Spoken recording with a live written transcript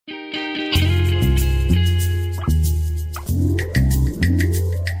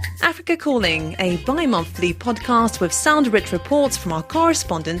Africa Calling, a bi-monthly podcast with sound-rich reports from our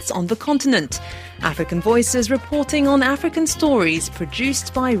correspondents on the continent. African Voices reporting on African stories,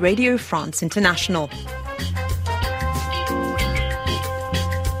 produced by Radio France International.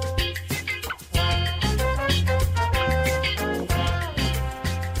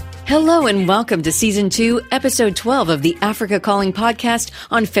 Hello and welcome to Season 2, Episode 12 of the Africa Calling podcast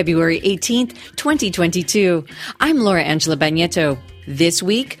on February 18th, 2022. I'm Laura Angela Bagneto. This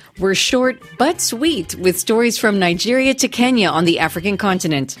week, we're short but sweet with stories from Nigeria to Kenya on the African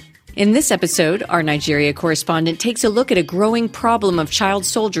continent. In this episode, our Nigeria correspondent takes a look at a growing problem of child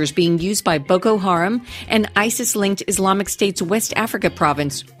soldiers being used by Boko Haram and ISIS-linked Islamic State's West Africa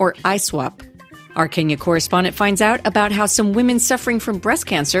province, or ISWAP. Our Kenya correspondent finds out about how some women suffering from breast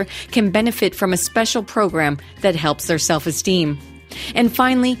cancer can benefit from a special program that helps their self-esteem. And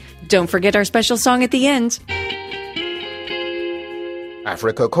finally, don't forget our special song at the end.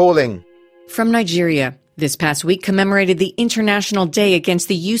 Africa Calling. From Nigeria, this past week commemorated the International Day Against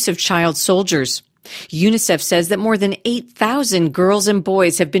the Use of Child Soldiers. UNICEF says that more than 8,000 girls and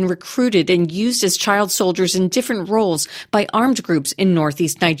boys have been recruited and used as child soldiers in different roles by armed groups in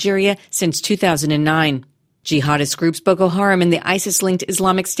northeast Nigeria since 2009. Jihadist groups Boko Haram and the ISIS-linked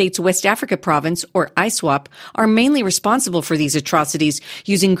Islamic State's West Africa province, or ISWAP, are mainly responsible for these atrocities,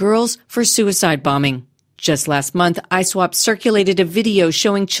 using girls for suicide bombing. Just last month, ISWAP circulated a video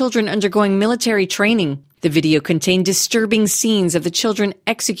showing children undergoing military training. The video contained disturbing scenes of the children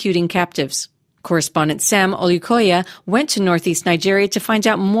executing captives. Correspondent Sam Olukoya went to northeast Nigeria to find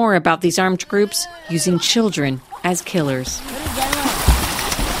out more about these armed groups using children as killers.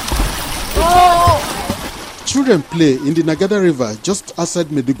 Children play in the Nagada River just outside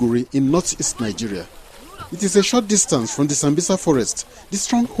Maiduguri in northeast Nigeria. It is a short distance from the Sambisa forest, the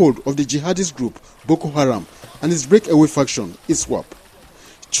stronghold of the jihadist group Boko Haram and its breakaway faction, ISWAP.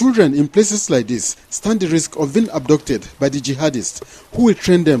 Children in places like this stand the risk of being abducted by the jihadists who will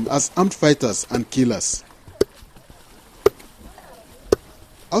train them as armed fighters and killers.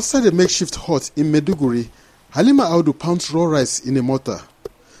 Outside a makeshift hut in Maiduguri, Halima Audu pounds raw rice in a mortar.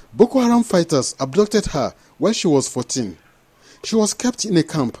 Boko Haram fighters abducted her when she was 14. She was kept in a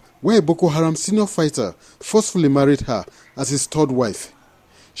camp where a Boko Haram senior fighter forcefully married her as his third wife.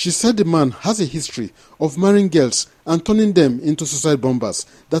 She said the man has a history of marrying girls and turning them into suicide bombers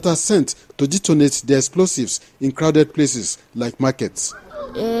that are sent to detonate their explosives in crowded places like markets.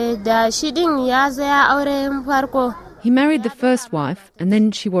 He married the first wife and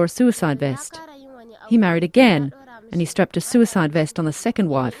then she wore a suicide vest. He married again and he strapped a suicide vest on the second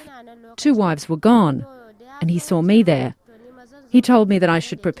wife. 2 wives were gone and he saw me there. He told me that I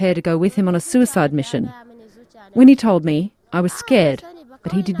should prepare to go with him on a suicide mission. When he told me, I was scared,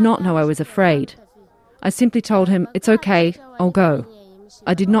 but he did not know I was afraid. I simply told him, it's okay, I'll go.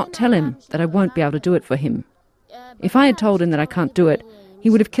 I did not tell him that I won't be able to do it for him. If I had told him that I can't do it, he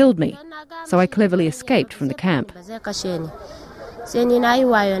would have killed me, so I cleverly escaped from the camp.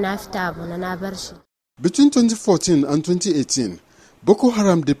 Between 2014 and 2018, Boko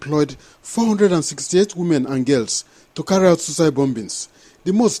Haram deployed 468 women and girls to carry out suicide bombings,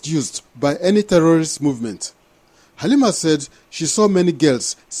 the most used by any terrorist movement. Halima said she saw many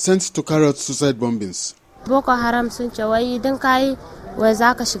girls sent to carry out suicide bombings. Boko Haram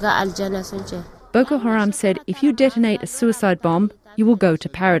said if you detonate a suicide bomb, you will go to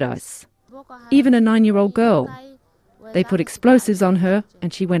paradise. Even a 9-year-old girl. They put explosives on her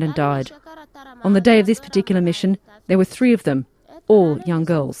and she went and died. On the day of this particular mission, there were 3 of them, all young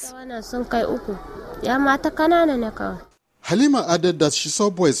girls. Halima added that she saw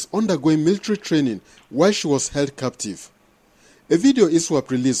boys undergoing military training while she was held captive. A video ISWAP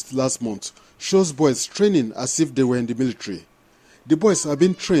released last month shows boys training as if they were in the military. The boys are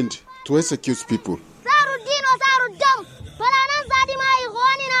being trained to execute people.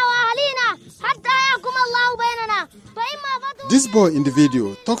 This boy in the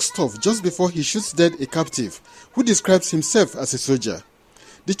video talks tough just before he shoots dead a captive who describes himself as a soldier.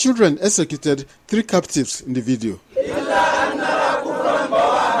 The children executed 3 captives in the video.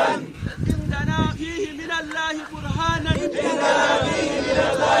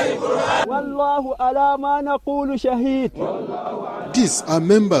 These are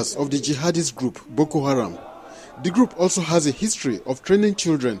members of the jihadist group Boko Haram. The group also has a history of training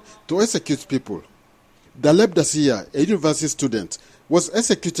children to execute people. Daleb Dasiya, a university student, was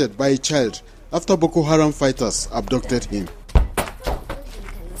executed by a child after Boko Haram fighters abducted him.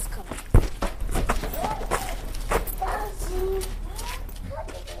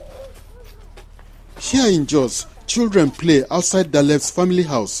 Here in Jos, children play outside Daleb's family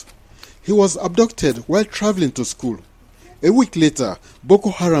house. He was abducted while traveling to school. A week later, Boko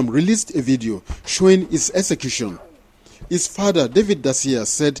Haram released a video showing its execution. His father, David Dacia,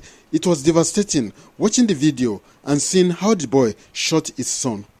 said it was devastating watching the video and seeing how the boy shot his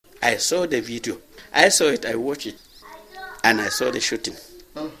son. I saw the video. I saw it, I watched it. And I saw the shooting.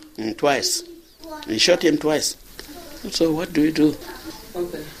 Twice. He shot him twice. So what do we do?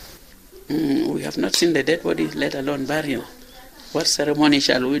 Okay. We have not seen the dead body, let alone burial. What ceremony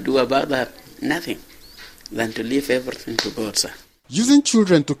shall we do about that? Nothing. Than to leave everything to God, sir. Using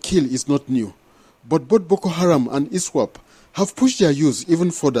children to kill is not new. But both Boko Haram and ISWAP have pushed their use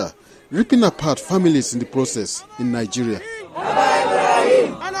even further, ripping apart families in the process in Nigeria.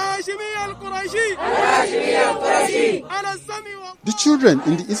 The children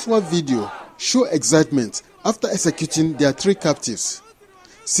in the ISWAP video show excitement after executing their 3 captives.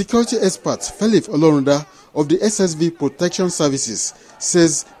 Security expert Felix Olorunda of the SSV Protection Services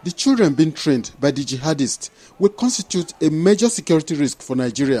says the children being trained by the jihadists will constitute a major security risk for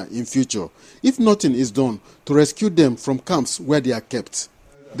Nigeria in future if nothing is done to rescue them from camps where they are kept.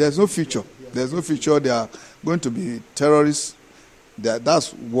 There's no future. There's no future. They are going to be terrorists.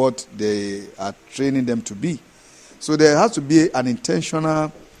 That's what they are training them to be. So there has to be an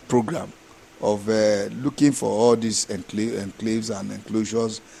intentional program of looking for all these enclaves and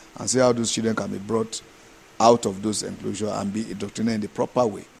enclosures and see how those children can be brought out of those enclosures and be indoctrinated in the proper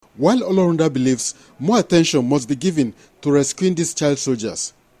way. While Olorunda believes more attention must be given to rescuing these child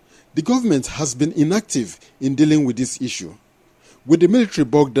soldiers, the government has been inactive in dealing with this issue. With the military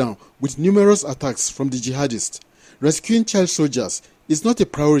bogged down with numerous attacks from the jihadists, rescuing child soldiers is not a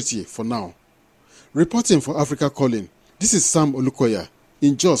priority for now. Reporting for Africa Calling, this is Sam Olukoya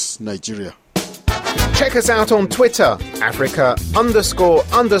in Jos, Nigeria. Check us out on Twitter,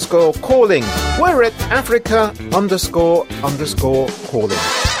 Africa__calling. We're at Africa__calling.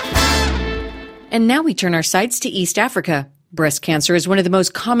 And now we turn our sights to East Africa. Breast cancer is one of the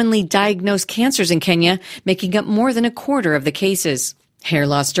most commonly diagnosed cancers in Kenya, making up more than a quarter of the cases. Hair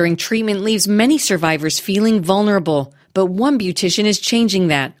loss during treatment leaves many survivors feeling vulnerable, but one beautician is changing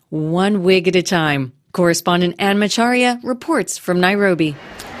that, one wig at a time. Correspondent Anne Macharia reports from Nairobi.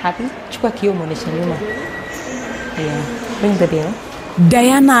 Happy? Chukua kioo muoneshe nyuma. Yeah. Bring the bill.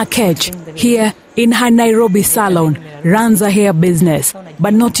 Diana Akech, here in her Nairobi salon, runs a hair business,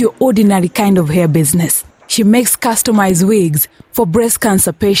 but not your ordinary kind of hair business. She makes customized wigs for breast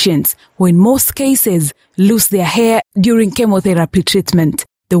cancer patients who in most cases lose their hair during chemotherapy treatment.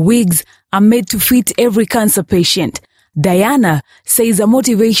 The wigs are made to fit every cancer patient. Diana says the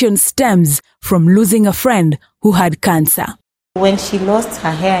motivation stems from losing a friend who had cancer. When she lost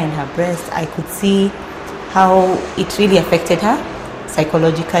her hair in her breast, I could see how it really affected her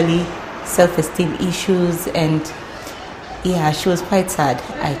psychologically, self-esteem issues, and yeah, she was quite sad.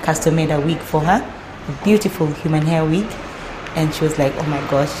 I custom-made a wig for her, a beautiful human hair wig, and she was like, oh my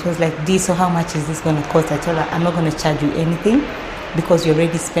gosh, she was like, Dee, so how much is this going to cost? I told her, I'm not going to charge you anything because you're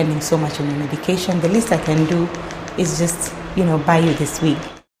already spending so much on your medication. The least I can do is just, buy you this wig.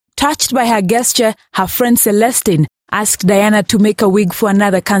 Touched by her gesture, her friend Celestine asked Diana to make a wig for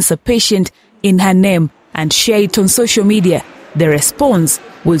another cancer patient in her name and share it on social media. The response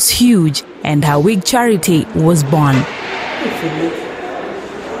was huge and her wig charity was born.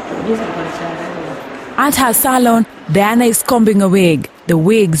 At her salon, Diana is combing a wig. The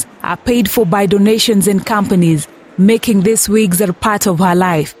wigs are paid for by donations and companies, making these wigs a part of her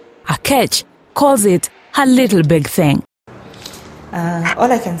life. Akech calls it her little big thing.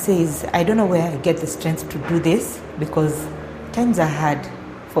 All I can say is I don't know where I get the strength to do this because times are hard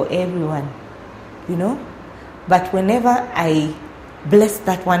for everyone, But whenever I bless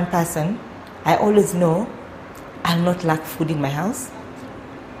that one person, I always know I'll not lack food in my house.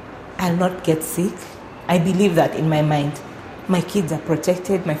 I'll not get sick. I believe that in my mind. My kids are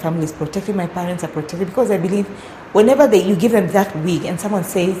protected, my family is protected, my parents are protected because I believe whenever you give them that wig and someone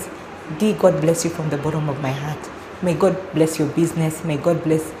says, Dee, God bless you from the bottom of my heart. May God bless your business. May God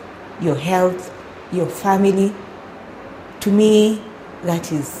bless your health, your family. To me,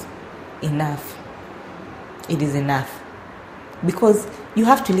 that is enough. It is enough. Because you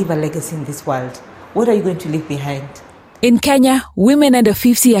have to leave a legacy in this world. What are you going to leave behind? In Kenya, women under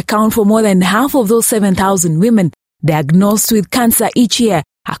 50 account for more than half of those 7,000 women diagnosed with cancer each year,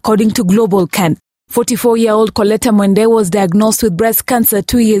 according to Global Can. 44-year-old Coletta Mwende was diagnosed with breast cancer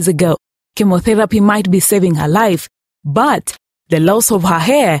 2 years ago. Chemotherapy might be saving her life, but the loss of her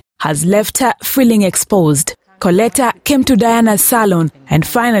hair has left her feeling exposed. Coletta came to Diana's salon and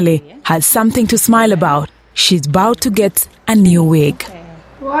finally has something to smile about. She's about to get a new wig.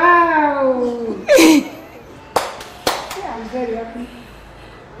 Wow! Yeah, I'm very happy.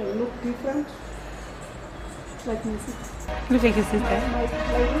 I look different. Like my sister. Look like your sister.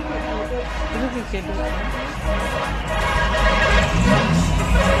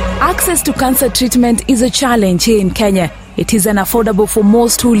 Access to cancer treatment is a challenge here in Kenya. It is unaffordable for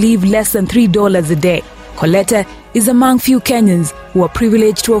most who live less than $3 a day. Coletta is among few Kenyans who are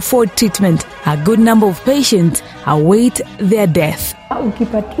privileged to afford treatment. A good number of patients await their death.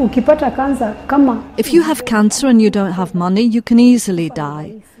 If you have cancer and you don't have money, you can easily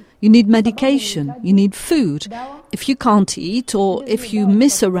die. You need medication, you need food. If you can't eat or if you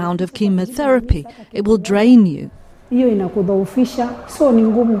miss a round of chemotherapy, it will drain you.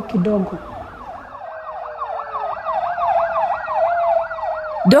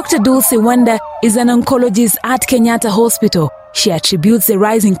 Dr. Dulce Wanda is an oncologist at Kenyatta Hospital. She attributes the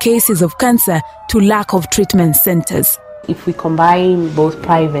rise in cases of cancer to lack of treatment centers. If we combine both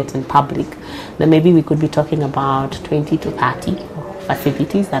private and public, then maybe we could be talking about 20 to 30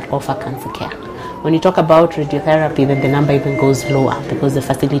 facilities that offer cancer care. When you talk about radiotherapy, then the number even goes lower because the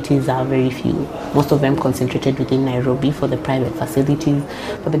facilities are very few. Most of them concentrated within Nairobi for the private facilities.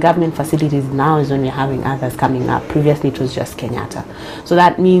 For the government facilities, now is when we're having others coming up. Previously, it was just Kenyatta. So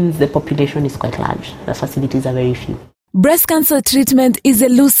that means the population is quite large. The facilities are very few. Breast cancer treatment is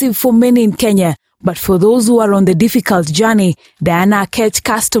elusive for many in Kenya. But for those who are on the difficult journey, Diana Ketch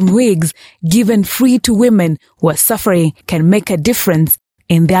custom wigs given free to women who are suffering can make a difference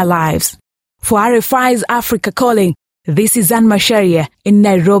in their lives. For RFI's Africa Calling, this is Anne Masharia in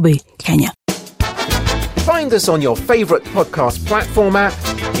Nairobi, Kenya. Find us on your favourite podcast platform app,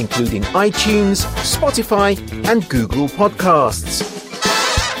 including iTunes, Spotify and Google Podcasts.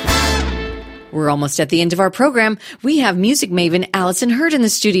 We're almost at the end of our program. We have music maven Alison Hurd in the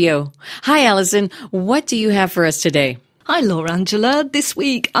studio. Hi, Alison. What do you have for us today? Hi, Laura Angela. This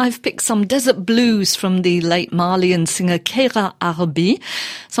week I've picked some desert blues from the late Malian singer Keira Arbi.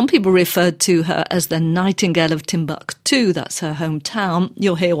 Some people referred to her as the Nightingale of Timbuktu. That's her hometown.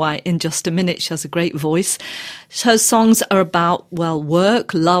 You'll hear why in just a minute. She has a great voice. Her songs are about, well,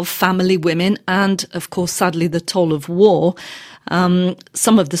 work, love, family, women, and, of course, sadly, the toll of war.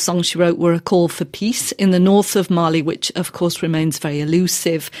 Some of the songs she wrote were a call for peace in the north of Mali, which of course remains very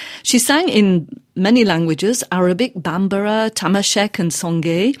elusive. She sang in many languages, Arabic, Bambara, Tamashek and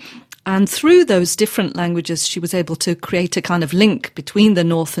Songhay. And through those different languages, she was able to create a kind of link between the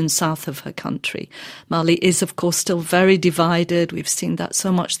north and south of her country. Mali is, of course, still very divided. We've seen that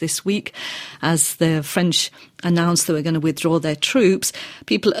so much this week as the French announced they were going to withdraw their troops.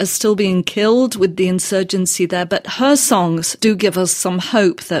 People are still being killed with the insurgency there, but her songs do give us some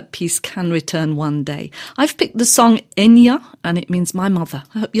hope that peace can return one day. I've picked the song Enya, and it means my mother.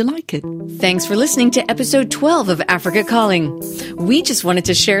 I hope you like it. Thanks for listening to episode 12 of Africa Calling. We just wanted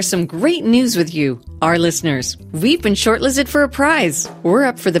to share some great news with you, our listeners. We've been shortlisted for a prize. We're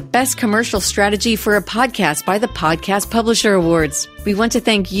up for the best commercial strategy for a podcast by the Podcast Publisher Awards. We want to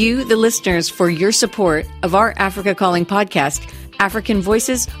thank you, the listeners, for your support of our Africa Calling podcast, African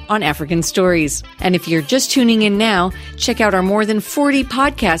Voices on African Stories. And if you're just tuning in now, check out our more than 40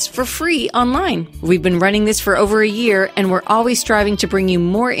 podcasts for free online. We've been running this for over a year, and we're always striving to bring you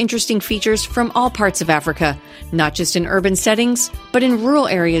more interesting features from all parts of Africa, not just in urban settings, but in rural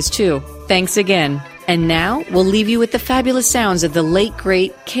areas too. Thanks again. And now we'll leave you with the fabulous sounds of the late,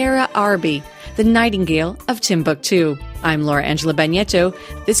 great Keira Arbi, the Nightingale of Timbuktu. I'm Laura Angela Bagneto.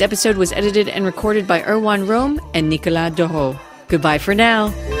 This episode was edited and recorded by Erwan Rome and Nicolas Doro. Goodbye for now.